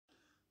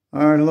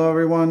All right, hello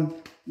everyone.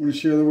 I'm going to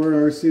share the word I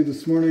received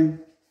this morning.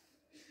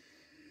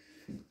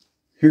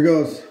 Here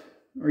goes.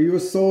 Are you a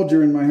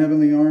soldier in my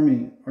heavenly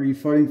army? Are you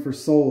fighting for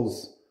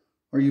souls?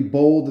 Are you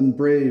bold and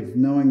brave,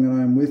 knowing that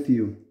I am with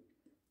you?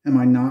 Am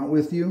I not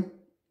with you?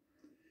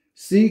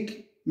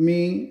 Seek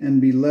me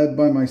and be led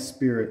by my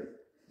spirit.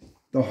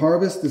 The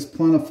harvest is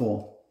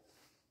plentiful,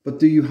 but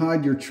do you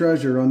hide your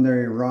treasure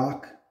under a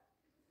rock?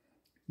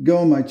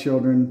 Go, my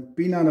children,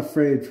 be not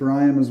afraid, for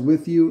I am as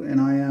with you, and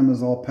I am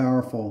as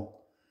all-powerful.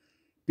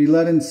 Be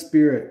led in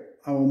spirit,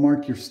 I will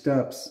mark your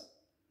steps.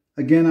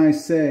 Again I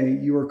say,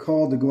 you are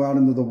called to go out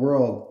into the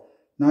world,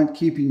 not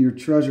keeping your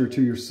treasure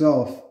to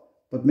yourself,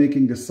 but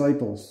making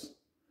disciples.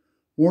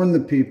 Warn the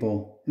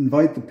people,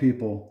 invite the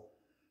people.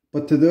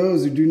 But to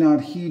those who do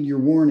not heed your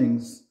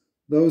warnings,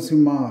 those who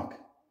mock,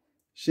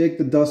 shake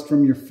the dust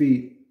from your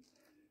feet.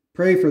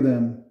 Pray for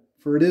them,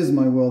 for it is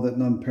my will that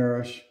none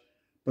perish,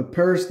 but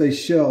perish they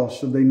shall,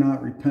 should they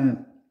not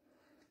repent.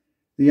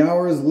 The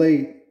hour is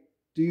late.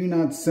 Do you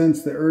not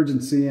sense the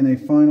urgency in a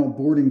final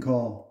boarding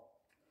call?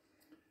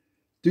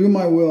 Do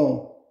my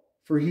will,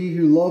 for he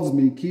who loves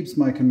me keeps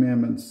my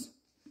commandments.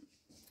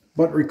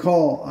 But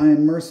recall, I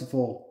am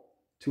merciful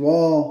to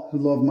all who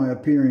love my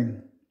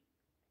appearing.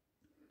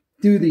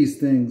 Do these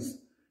things,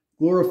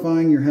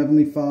 glorifying your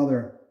heavenly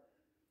Father.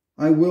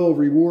 I will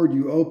reward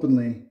you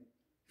openly,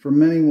 for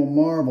many will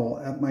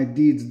marvel at my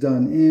deeds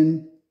done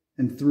in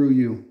and through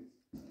you.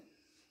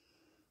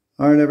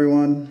 All right,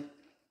 everyone.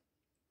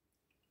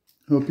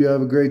 Hope you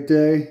have a great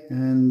day,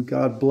 and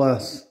God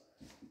bless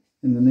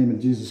in the name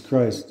of Jesus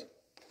Christ.